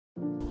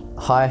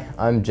Hi,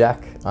 I'm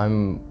Jack.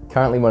 I'm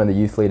currently one of the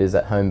youth leaders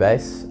at home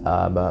base,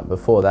 but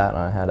before that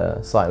I had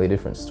a slightly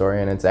different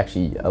story, and it's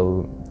actually a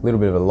little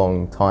bit of a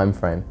long time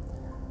frame.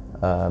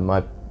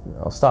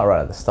 I'll start right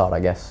at the start, I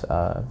guess.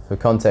 For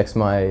context,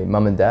 my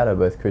mum and dad are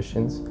both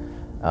Christians,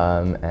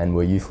 and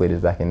were youth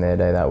leaders back in their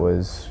day. That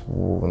was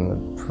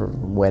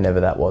whenever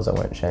that was. I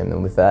won't shame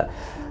them with that.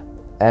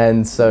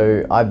 And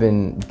so I've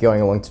been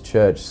going along to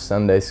church,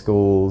 Sunday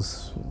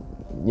schools,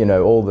 you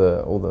know, all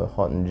the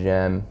hot and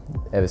jam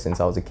ever since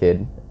I was a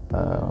kid.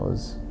 I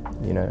was,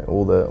 you know,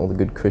 all the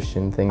good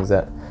Christian things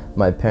that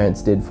my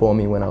parents did for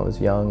me when I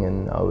was young,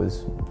 and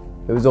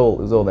it was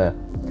all there.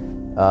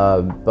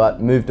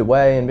 But moved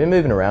away and been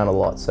moving around a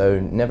lot, so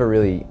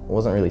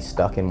wasn't really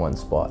stuck in one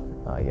spot,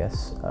 I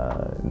guess.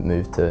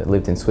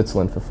 Lived in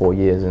Switzerland for 4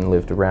 years and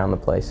lived around the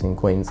place in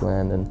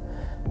Queensland and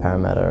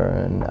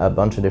Parramatta and a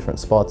bunch of different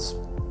spots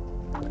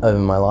over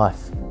my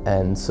life,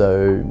 and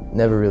so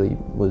never really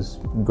was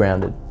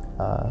grounded,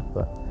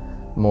 but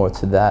more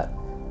to that.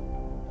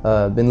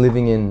 Been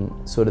living in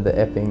sort of the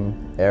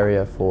Epping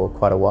area for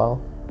quite a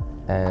while,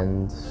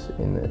 and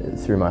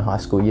through my high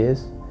school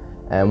years.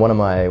 And one of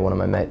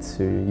my mates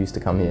who used to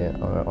come here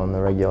on the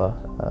regular,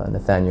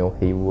 Nathaniel,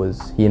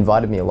 he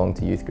invited me along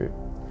to youth group.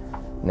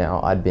 Now,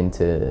 I'd been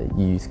to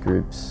youth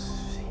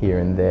groups here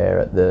and there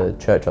at the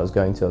church I was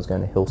going to. I was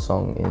going to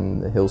Hillsong in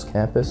the Hills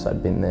campus.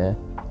 I'd been there,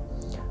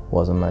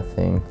 wasn't my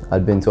thing.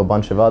 I'd been to a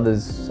bunch of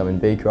others, some in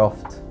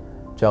Beecroft,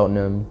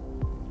 Cheltenham.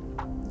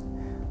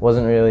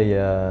 Wasn't really,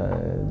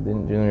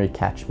 didn't really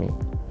catch me.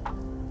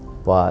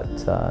 But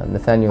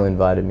Nathaniel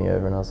invited me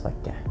over, and I was like,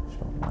 yeah,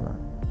 sure, why not?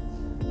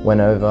 Went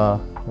over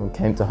and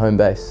came to home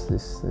base.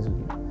 This is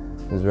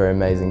a very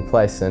amazing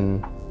place,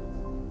 and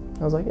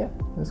I was like, yeah,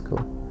 that's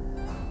cool.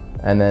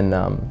 And then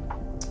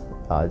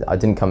I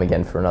didn't come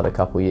again for another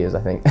couple of years,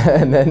 I think,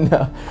 and then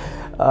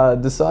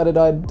decided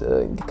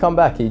I'd come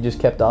back. He just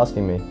kept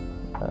asking me.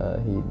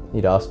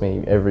 He'd ask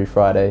me every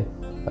Friday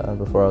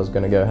before I was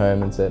going to go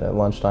home, and said at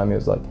lunchtime, he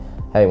was like,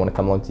 hey, want to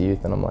come along to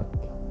youth? And I'm like,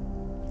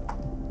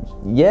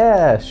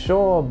 yeah,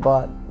 sure,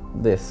 but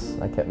this.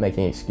 I kept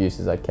making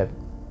excuses. I kept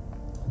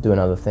doing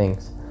other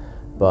things.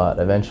 But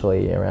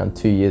eventually, around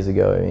 2 years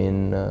ago,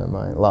 in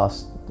my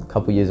last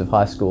couple years of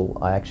high school,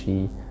 I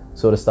actually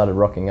sort of started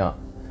rocking up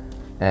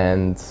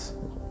and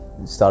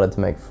started to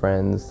make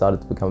friends,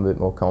 started to become a bit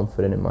more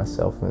confident in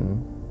myself,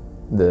 and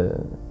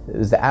it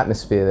was the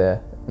atmosphere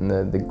there, and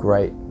the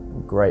great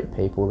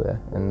people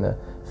there, and the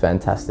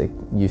fantastic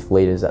youth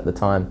leaders at the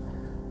time,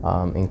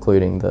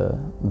 including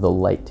the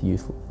late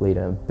youth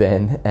leader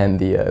Ben, and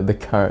the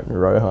current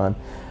Rohan,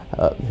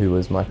 who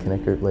was my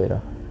Connect group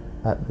leader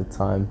at the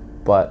time.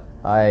 But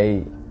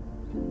I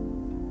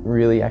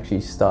really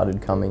actually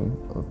started coming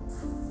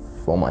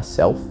for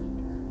myself.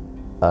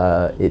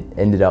 It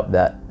ended up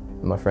that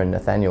my friend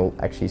Nathaniel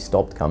actually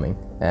stopped coming,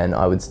 and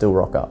I would still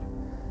rock up,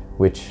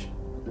 which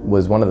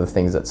was one of the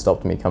things that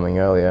stopped me coming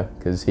earlier,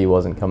 because he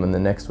wasn't coming the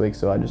next week,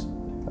 so I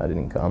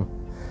didn't come.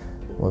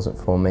 It wasn't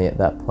for me at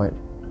that point.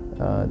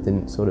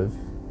 Didn't sort of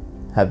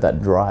have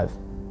that drive,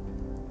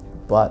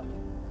 but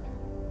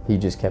he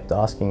just kept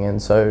asking,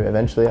 and so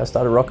eventually I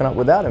started rocking up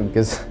without him,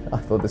 because I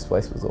thought this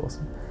place was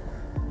awesome.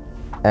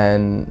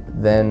 And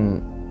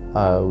then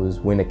I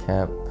was winter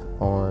camp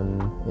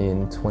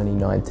in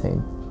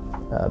 2019.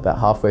 About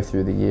halfway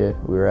through the year,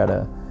 we were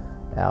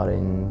out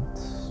in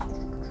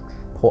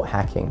Port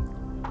Hacking,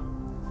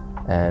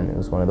 and it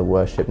was one of the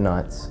worship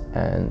nights,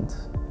 and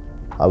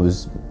I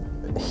was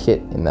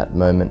hit in that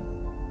moment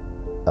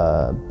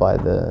by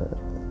the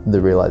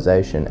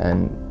realization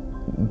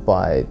and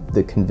by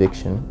the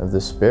conviction of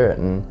the Spirit,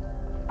 and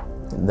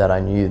that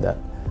I knew that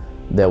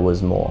there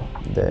was more,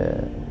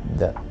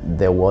 that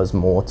there was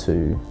more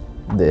to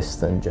this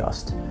than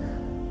just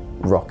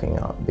rocking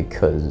up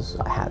because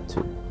I had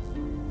to,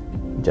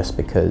 just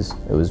because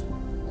it was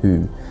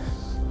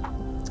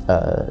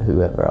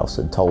whoever else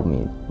had told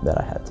me that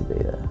I had to be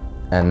there.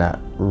 And that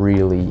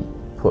really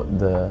put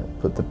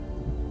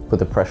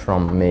the pressure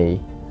on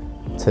me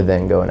to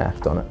then go and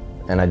act on it,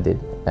 and I did,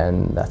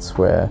 and that's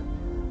where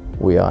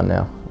we are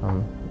now.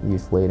 I'm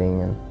youth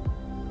leading, and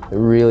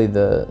really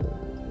the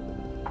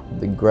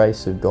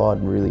grace of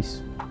God really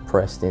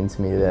pressed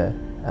into me there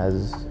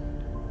as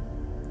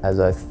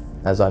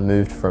I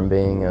moved from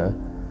being a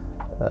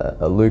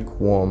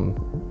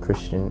lukewarm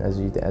Christian, as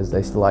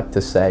they like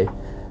to say,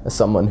 as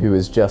someone who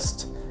was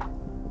just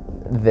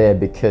there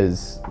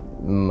because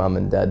Mum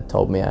and Dad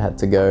told me I had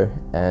to go,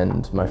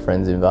 and my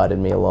friends invited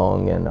me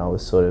along, and I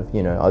was sort of,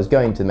 you know, I was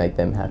going to make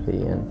them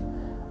happy, and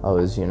I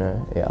was, you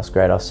know, yeah, it was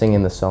great. I was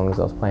singing the songs,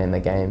 I was playing the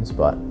games,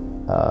 but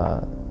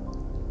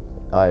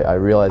I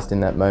realized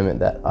in that moment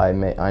that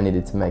I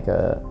needed to make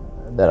it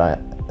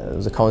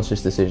was a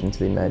conscious decision to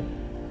be made,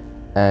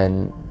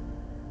 and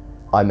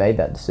I made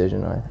that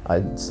decision.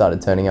 I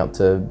started turning up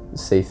to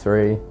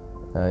C3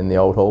 in the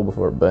old hall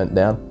before it burnt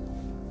down,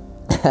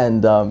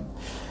 and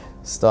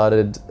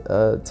started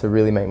to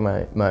really make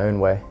my own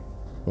way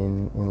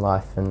in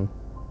life, and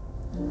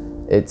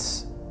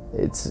it's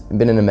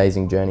been an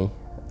amazing journey.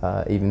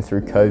 even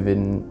through COVID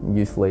and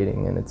youth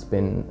leading, and it's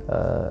been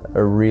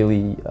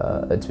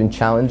it's been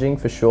challenging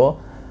for sure,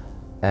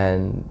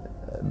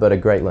 but a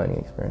great learning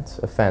experience,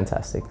 a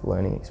fantastic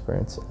learning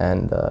experience,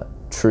 and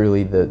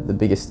truly the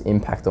biggest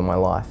impact on my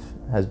life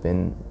has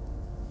been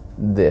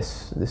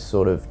this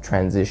sort of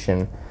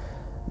transition,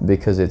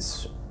 because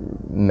it's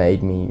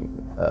made me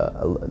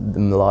a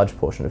large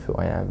portion of who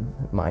I am,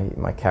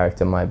 my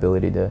character, my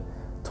ability to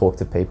talk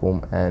to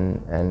people,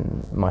 and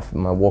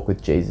my walk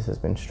with Jesus has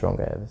been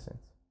stronger ever since.